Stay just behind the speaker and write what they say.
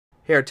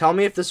Here, tell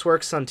me if this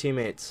works on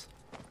teammates.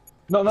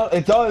 No,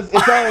 it does. It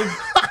does.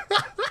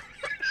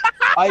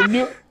 I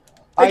knew.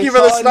 Thank you for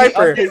the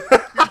sniper.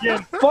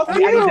 Fuck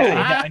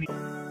you.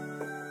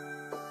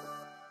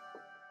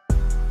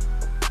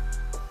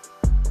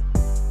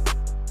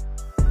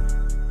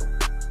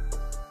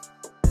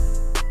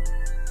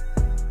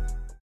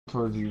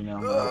 Towards you now.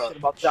 Shit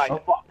about to die. Oh.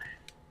 Fuck.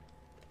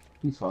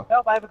 He's fucked.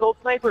 Help! I have a gold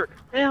sniper.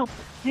 Help!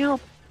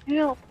 Help!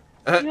 Help!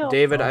 Help.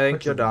 David, I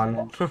think you're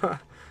done.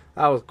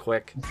 That was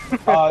quick.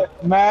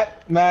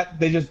 Matt,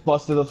 they just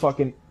busted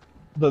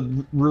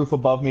the roof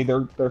above me.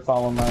 They're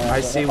following my ass.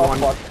 I see one.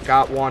 Fuck.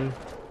 Got one.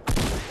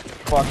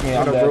 Fuck me,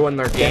 I'm gonna dead. ruin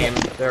their game.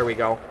 There we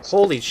go.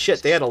 Holy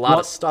shit, they had a lot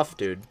of stuff,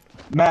 dude.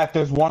 Matt,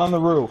 there's one on the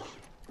roof.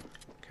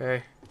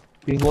 Okay.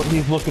 He's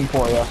looking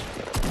for you.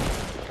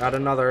 Got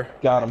another.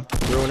 Got him.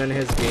 Ruining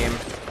his game.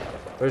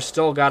 There's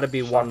still got to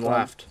be one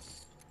left.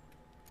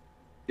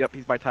 Yep,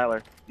 he's by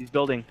Tyler. He's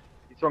building.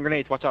 He's throwing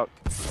grenades. Watch out.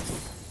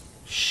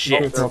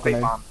 Shit. Oh,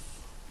 fake bomb.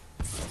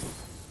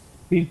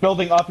 He's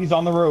building up. He's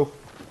on the roof.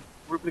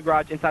 Roof of the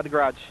garage. Inside the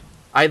garage.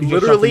 I He just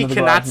literally jumped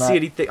into the cannot garage, see Matt.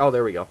 anything. Oh,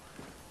 there we go.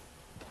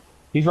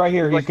 He's right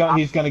here.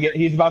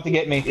 He's about to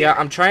get me. Yeah,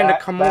 I'm trying to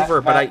come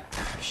over, but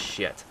Matt.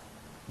 Shit.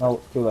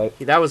 No, too late.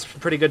 That was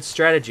pretty good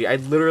strategy. I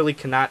literally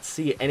cannot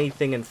see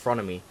anything in front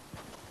of me.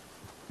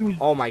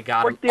 Oh my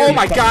god. Right there. Oh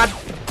my god!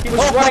 He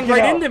was running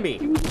right into me!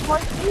 He was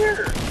right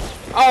here.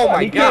 Oh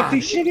my He can't god! see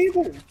shit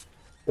either.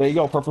 There you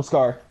go, purple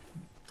scar.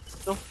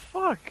 The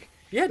fuck?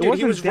 Yeah, It dude, he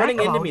wasn't was that running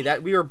into close. me.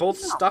 That we were both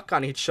stuck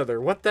on each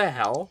other. What the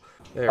hell?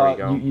 There we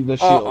go. The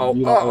shield. Uh-oh,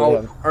 You don't really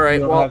have- Alright, you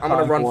don't well, have I'm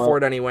gonna time run for for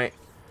it anyway.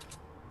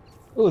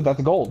 Ooh, that's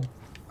a gold.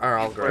 Or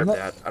I'll grab Isn't it?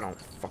 that. I don't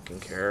fucking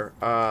care.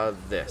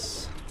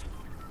 This.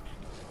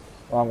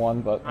 Wrong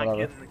one, but Not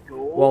whatever. getting the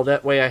gold. Well,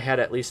 that way I had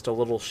at least a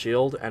little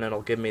shield, and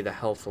it'll give me the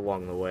health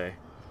along the way.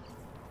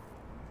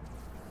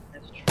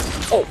 That's true.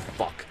 Oh,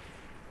 fuck.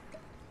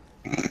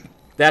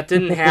 That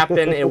didn't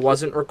happen. It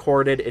wasn't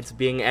recorded. It's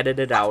being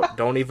edited out.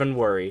 Don't even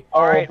worry.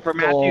 Alright, for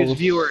Matthew's Oh,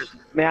 viewers,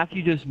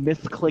 Matthew just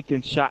misclicked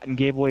and shot and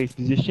gave away his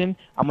position.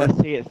 I'm gonna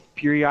say it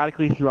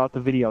periodically throughout the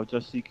video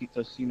just so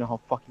you know how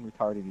fucking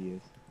retarded he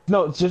is.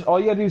 No, it's just all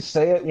you gotta do is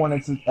say it when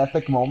it's an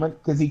epic moment,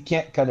 because he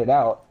can't cut it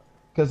out,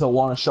 because he'll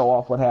want to show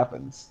off what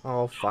happens.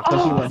 Oh, fuck.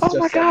 Especially when it's Oh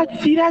my just god,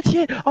 see that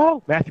shit?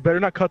 Oh, Matthew better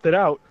not cut that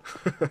out.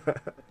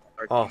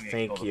 Oh,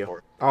 thank you.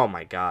 Oh,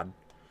 my god.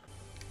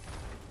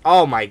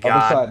 Oh, my Other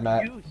god. side,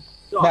 Matt. You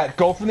suck. Matt,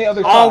 go from the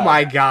other side. Oh,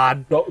 my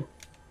god.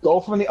 Go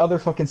from the other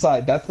fucking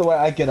side. That's the way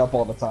I get up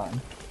all the time.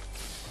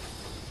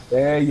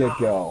 There you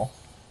go.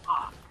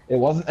 It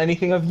wasn't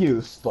anything of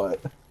use,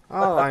 but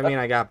Oh, I mean,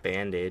 I got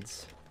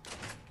band-aids.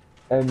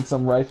 and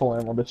some rifle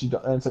ammo that you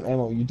don't, and some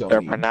ammo you don't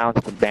They're need.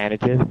 pronounced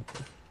bandages.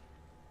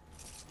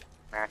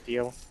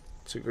 Matthew.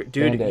 It's a great...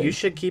 Dude, Band-Aid. you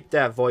should keep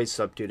that voice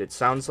up, dude. It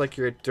sounds like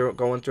you're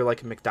going through,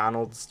 like, a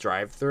McDonald's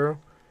drive-thru.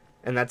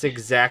 And that's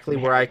exactly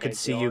where I could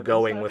see you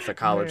going with a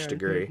college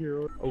degree.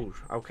 Oh,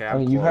 okay, I I'm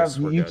mean, you close.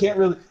 have, We're you good. can't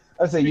really.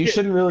 I say you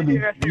shouldn't really be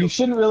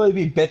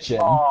bitching.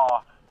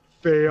 Oh,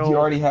 fail. You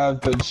already have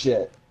good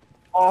shit.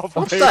 Oh,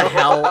 What the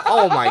hell?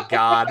 Oh, my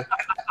god.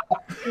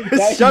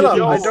 Shut up!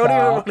 I don't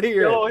even want to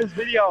hear Yo, it. his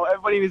video.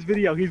 Everybody in his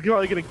video. He's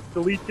probably gonna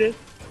delete this.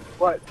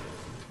 What?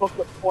 Fuck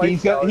the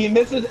point. He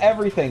misses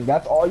everything.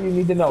 That's all you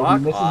need to know. Fuck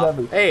he misses off.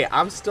 everything. Hey,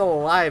 I'm still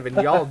alive, and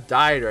y'all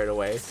died right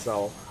away,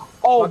 so...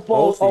 Oh, fuck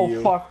both of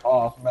you. fuck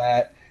off,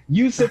 Matt.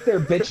 You sit there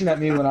bitching at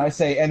me when I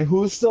say, "And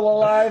who's still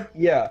alive?"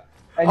 Yeah.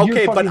 And you're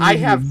Okay, but fucking I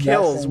doing the have exact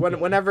kills. same thing.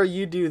 Whenever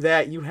you do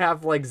that, you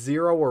have, like,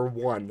 0 or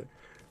 1.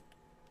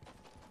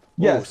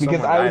 Yes, Ooh,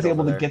 because someone I was died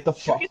able over to there. get the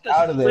fuck get the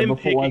out of there slim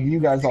before picking. you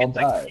guys all You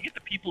died. get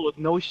the people with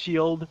no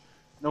shield,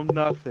 no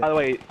nothing. By the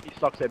way, he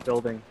sucks at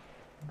building.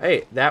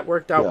 Hey, that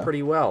worked out Yeah.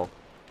 pretty well.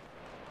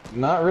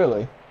 Not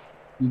really.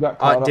 You got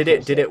caught up Did for a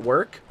it second.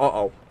 work?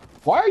 Uh-oh.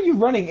 Why are you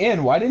running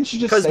in? Why didn't you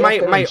just? Because stay up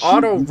there my and shoot?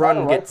 auto You got a run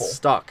rifle. gets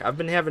stuck. I've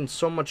been having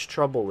so much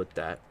trouble with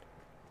that.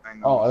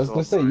 Oh, I was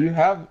gonna say you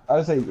have. I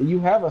was say you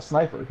have a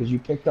sniper because you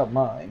picked up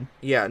mine.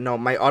 Yeah, no,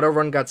 my auto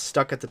run got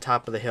stuck at the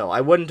top of the hill. I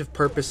wouldn't have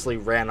purposely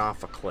ran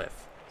off a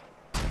cliff.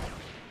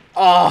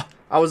 Oh,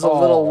 I was a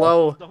little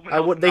low.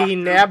 He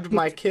nabbed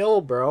my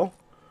kill, bro.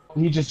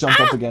 He just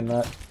jumped up again,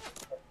 Matt.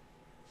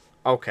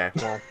 Okay,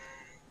 well.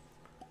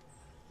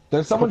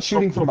 There's someone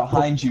shooting from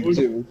behind you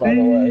too, by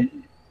the way.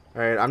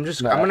 Alright, I'm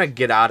Nah. gonna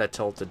get out of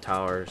Tilted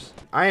Towers.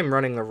 I am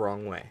running the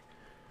wrong way.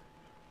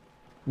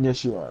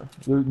 Yes, you are.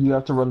 You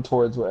have to run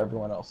towards where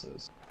everyone else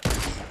is.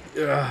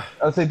 Ugh.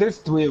 I'd say there's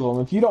 3 of them.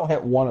 If you don't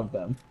hit one of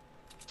them,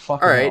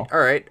 fucking hell.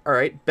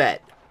 Alright,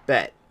 bet.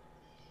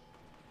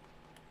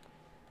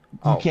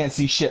 You can't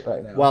see shit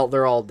right now. Well,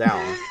 they're all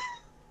down.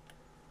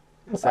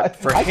 Except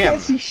for I him.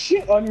 can't see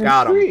shit on your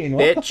Got him, screen.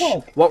 What the bitch.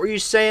 fuck? What were you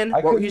saying?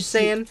 What were couldn't you see-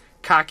 saying?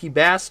 Cocky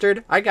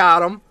bastard. I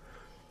got him.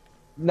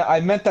 No,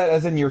 I meant that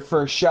as in your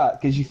first shot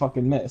because you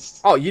fucking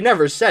missed. Oh, you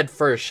never said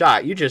first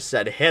shot. You just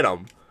said hit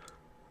him.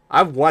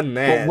 I've won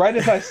that. But right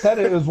as I said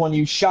it, it was when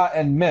you shot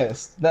and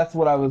missed. That's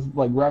what I was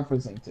like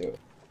referencing to.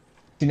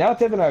 See, now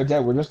Tim and I are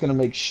dead. We're just gonna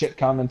make shit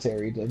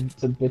commentary to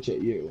bitch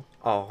at you.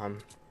 Oh,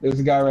 There's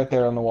a guy right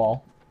there on the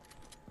wall.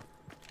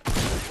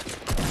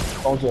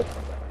 Told you.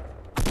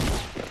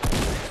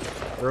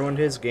 Ruined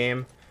his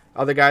game.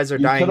 Other guys are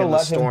dying in the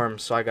storm,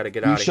 so I gotta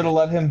get out of here. You should have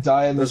let him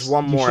die in the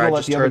storm. There's one more. I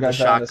just heard the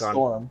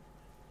shotgun.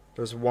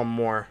 There's one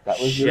more. That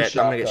was Shit,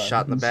 I'm gonna get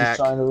shot in the back. He's just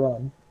trying to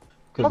run.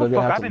 Because they're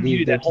gonna have to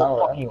leave their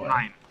tower anyway.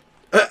 Time.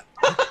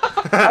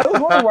 I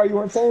was wondering why you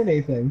weren't saying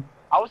anything.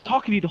 I was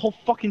talking to you the whole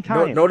fucking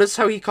time. Notice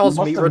how he calls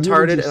me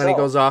retarded and then he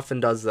goes off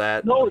and does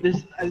that. No, this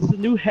is a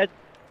new head.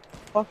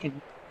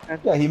 Fucking.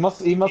 Yeah, he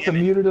must have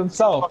muted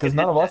himself because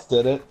none of us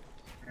did it.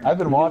 I've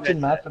been watching.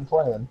 Matt's been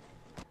playing.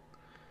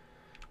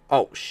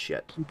 Oh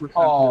shit.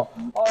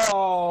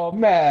 Oh,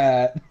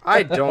 Matt.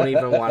 I don't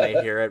even want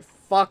to hear it.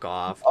 Fuck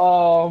off.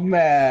 Oh,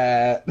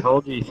 Matt.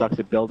 Told you he sucks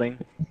at building.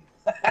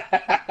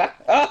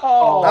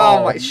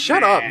 Oh my!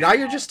 Shut up! Now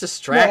you're just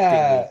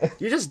distracting me.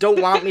 You just don't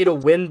want me to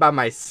win by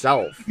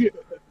myself.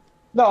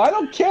 No, I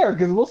don't care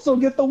because we'll still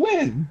get the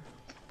win.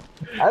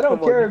 I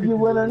don't care if you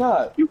win or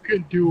not. You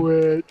can do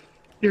it.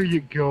 Here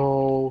you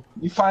go.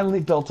 You finally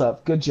built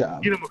up. Good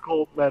job. Get him a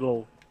gold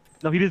medal.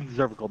 No, he doesn't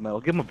deserve a gold medal.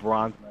 Give him a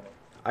bronze medal.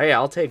 Hey,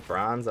 I'll take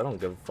bronze. I don't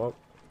give a fuck.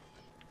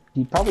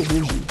 He probably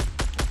hears you.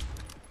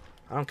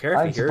 I don't care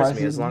if he hears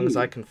me as long as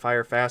I can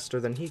fire faster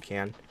than he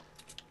can.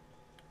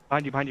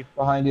 Behind you, behind you.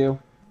 Behind you.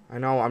 I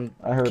know, I'm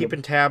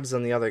keeping tabs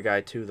on the other guy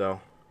too, though.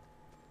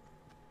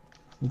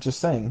 I'm just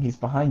saying, he's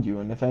behind you,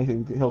 and if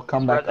anything, he'll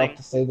come back up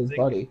to save his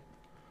buddy.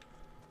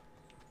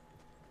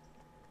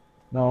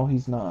 No,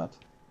 he's not.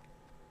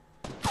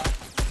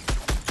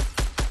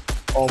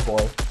 Oh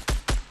boy.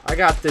 I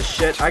got this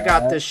shit, I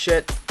got this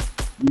shit.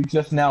 You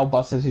just now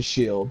busted his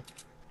shield.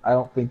 I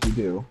don't think you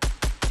do.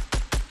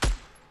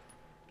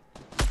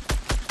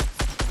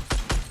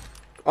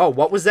 Oh,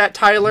 what was that,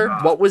 Tyler?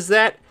 What was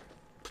that?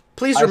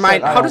 Please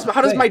remind. How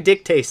does my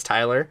dick taste,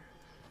 Tyler?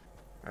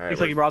 All right,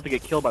 looks like you're about to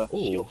get killed by the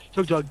shield.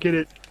 Chug, get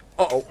it.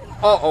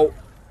 Uh-oh.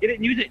 Get it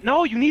and use it.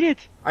 No, you need it.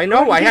 I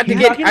know. I have to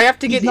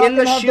get in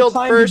the shield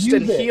first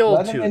and heal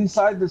Let him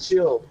inside the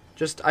shield.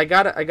 I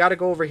gotta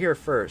go over here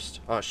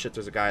first. Oh shit,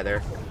 there's a guy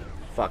there.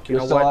 Fuck, you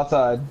know what? You're still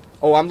outside.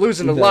 Oh, I'm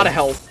losing a lot of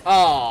health.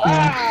 Oh.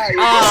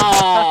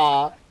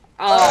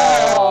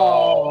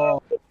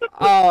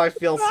 Oh, I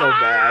feel so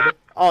bad.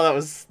 Oh, that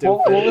was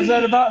stupid. What was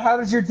that about? How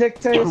does your dick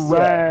taste?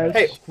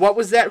 Hey, what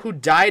was that? Who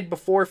died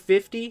before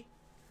 50?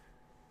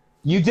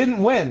 You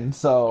didn't win,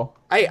 so...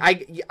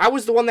 I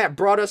was the one that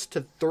brought us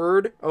to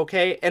 3rd,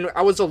 okay? And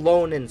I was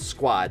alone in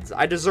squads.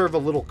 I deserve a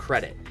little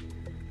credit.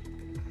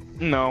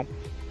 No.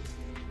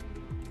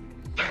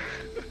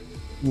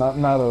 Not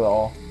at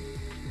all.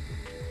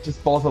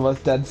 Just both of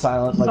us dead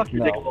silent, like, suck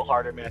your dick a little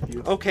harder,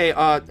 Matthew. Okay,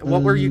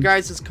 what were you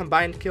guys'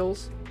 combined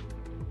kills?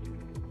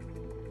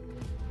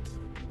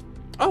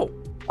 Oh.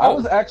 I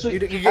was actually...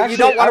 You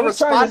don't want to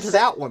respond to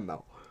that one,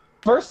 though.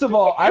 First of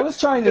all, I was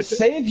trying to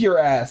save your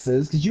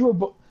asses, because you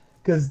were...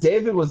 Because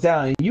David was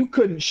down, and you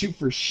couldn't shoot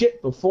for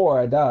shit before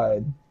I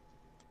died.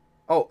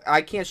 Oh,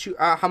 I can't shoot...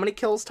 how many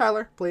kills,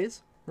 Tyler,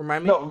 please?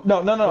 Remind me? No.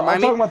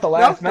 I'm talking about the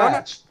last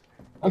match.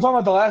 I'm talking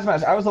about the last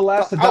match. I was the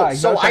last to die.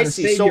 So I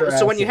see.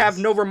 So when you have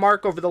no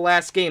remark over the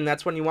last game,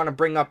 that's when you want to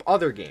bring up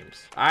other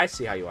games. I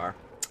see how you are.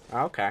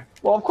 Okay.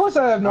 Well, of course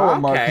I have no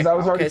remark, because I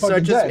was already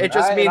fucking dead. It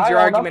just means your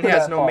argument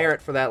has no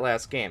merit for that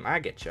last game. I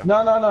get you. No.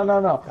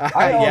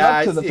 I own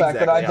up to the fact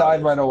that I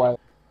died right away.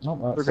 Oh,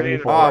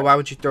 why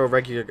would you throw a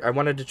regular... I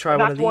wanted to try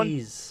one of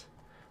these.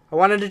 I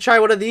wanted to try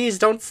one of these.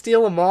 Don't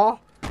steal them all.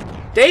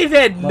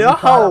 David,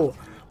 no!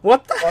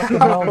 What the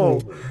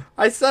hell?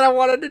 I said I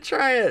wanted to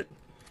try it.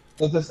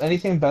 If there's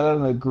anything better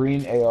than a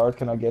green AR,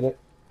 can I get it?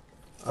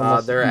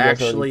 There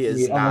actually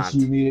is not. Unless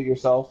you need it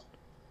yourself.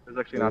 There's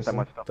actually not that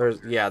much stuff.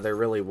 There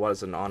really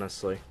wasn't,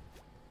 honestly.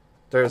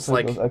 There's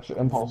like...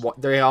 Impulse.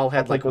 They all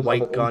had like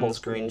white guns,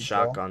 green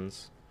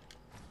shotguns.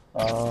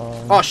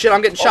 Oh shit,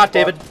 I'm getting shot,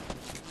 David.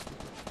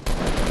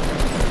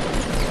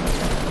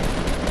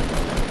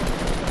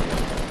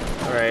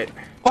 Alright.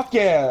 Fuck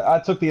yeah, I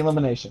took the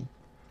elimination.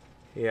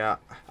 Yeah,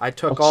 I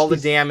took all the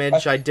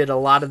damage. I did a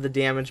lot of the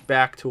damage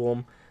back to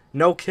him.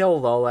 No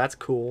kill, though. That's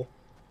cool.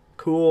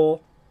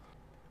 Cool.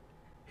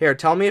 Here,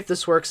 tell me if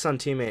this works on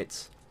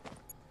teammates.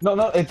 No,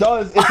 it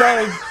does. It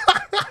does.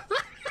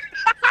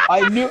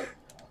 I knew...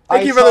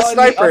 Thank you for the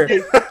sniper.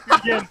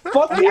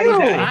 Fuck you!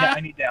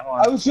 I need that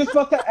one. I was just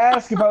about to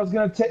ask if I was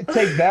going to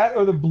take that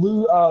or the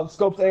blue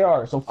scoped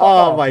AR, so fuck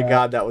off, my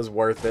god, that was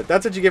worth it.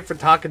 That's what you get for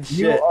talking shit.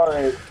 You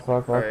are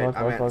Alright,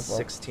 I'm at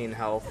 16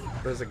 health.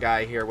 There's a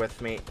guy here with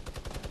me.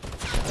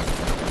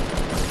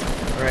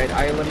 Alright,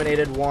 I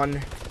eliminated one.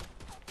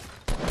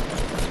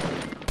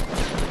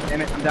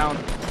 Damn it, I'm down.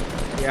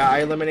 Yeah, I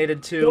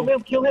eliminated 2.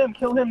 Kill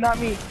him, not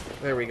me.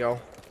 There we go.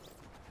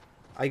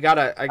 I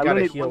gotta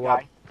heal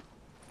up.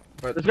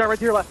 But there's a guy right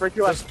to your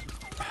left,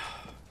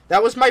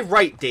 That was my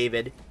right,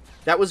 David.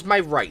 That was my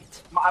right.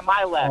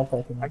 My left.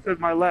 I said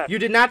my left. You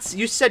did not.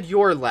 You said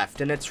your left,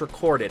 and it's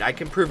recorded. I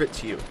can prove it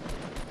to you.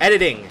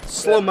 Editing,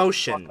 slow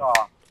motion.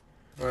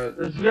 There's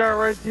a guy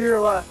right to your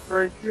left,